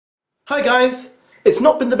Hi guys! It's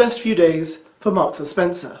not been the best few days for Marks and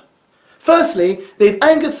Spencer. Firstly, they've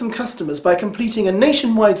angered some customers by completing a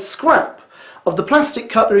nationwide scrap of the plastic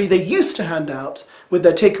cutlery they used to hand out with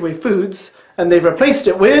their takeaway foods, and they've replaced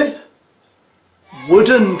it with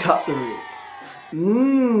wooden cutlery.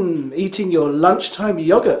 Eating your lunchtime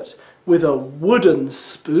yogurt with a wooden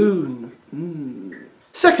spoon.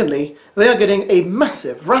 Secondly, they are getting a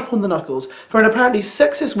massive rap on the knuckles for an apparently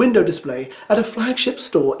sexist window display at a flagship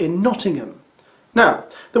store in Nottingham. Now,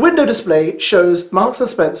 the window display shows Marks and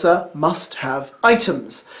Spencer must-have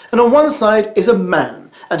items, and on one side is a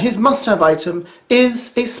man, and his must-have item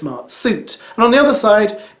is a smart suit, and on the other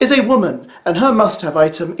side is a woman, and her must-have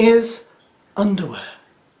item is underwear.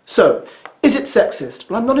 So, is it sexist?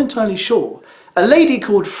 Well, I'm not entirely sure. A lady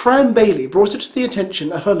called Fran Bailey brought it to the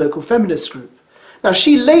attention of her local feminist group. Now,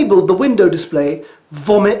 she labelled the window display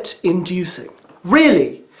vomit-inducing.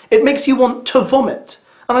 Really? It makes you want to vomit.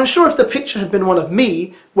 And I'm sure if the picture had been one of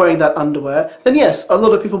me wearing that underwear, then yes, a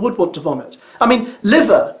lot of people would want to vomit. I mean,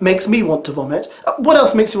 liver makes me want to vomit. What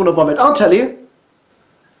else makes you want to vomit? I'll tell you.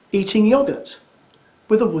 Eating yogurt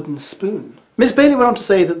with a wooden spoon. Ms. Bailey went on to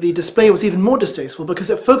say that the display was even more distasteful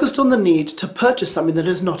because it focused on the need to purchase something that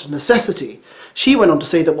is not a necessity. She went on to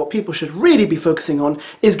say that what people should really be focusing on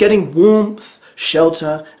is getting warmth,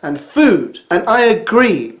 shelter and food. And I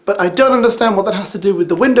agree, but I don't understand what that has to do with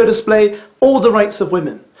the window display or the rights of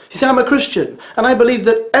women. You see, I'm a Christian, and I believe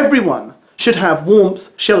that everyone should have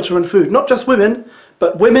warmth, shelter and food. Not just women,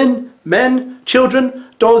 but women, men, children,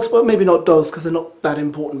 dogs. Well, maybe not dogs because they're not that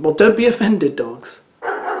important. Well, don't be offended, dogs.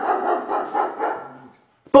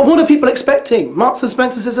 But what are people expecting? Marks and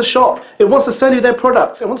Spencer's is a shop. It wants to sell you their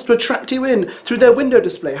products. It wants to attract you in through their window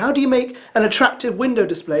display. How do you make an attractive window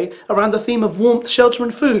display around the theme of warmth, shelter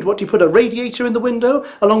and food? What, do you put a radiator in the window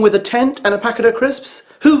along with a tent and a packet of crisps?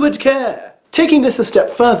 Who would care? Taking this a step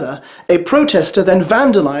further, a protester then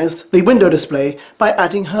vandalised the window display by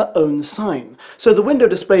adding her own sign. So the window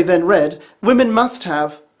display then read, "Women must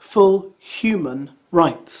have full human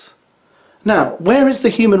rights." Now, where is the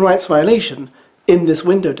human rights violation in this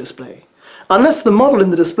window display? Unless the model in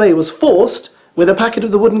the display was forced, with a packet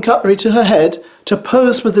of the wooden cutlery to her head, to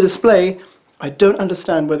pose for the display, I don't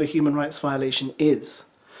understand where the human rights violation is.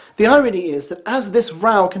 The irony is that as this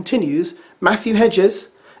row continues, Matthew Hedges,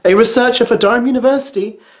 a researcher for Durham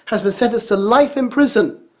University, has been sentenced to life in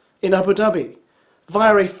prison in Abu Dhabi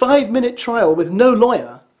via a 5-minute trial with no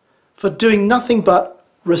lawyer for doing nothing but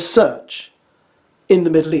research in the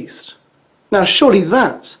Middle East. Now, surely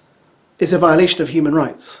that is a violation of human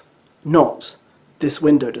rights, not this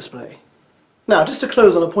window display. Now, just to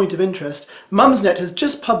close on a point of interest, Mumsnet has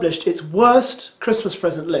just published its worst Christmas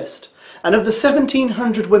present list, and of the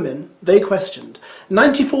 1,700 women they questioned,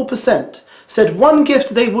 94% said one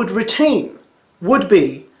gift they would retain would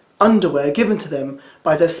be underwear given to them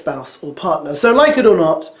by their spouse or partner. So like it or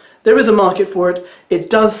not, there is a market for it, it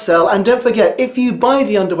does sell, and don't forget, if you buy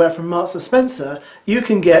the underwear from Marks and Spencer, you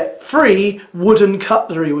can get free wooden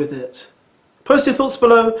cutlery with it. Post your thoughts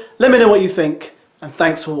below, let me know what you think, and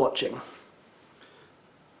thanks for watching.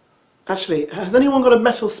 Actually, has anyone got a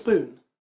metal spoon?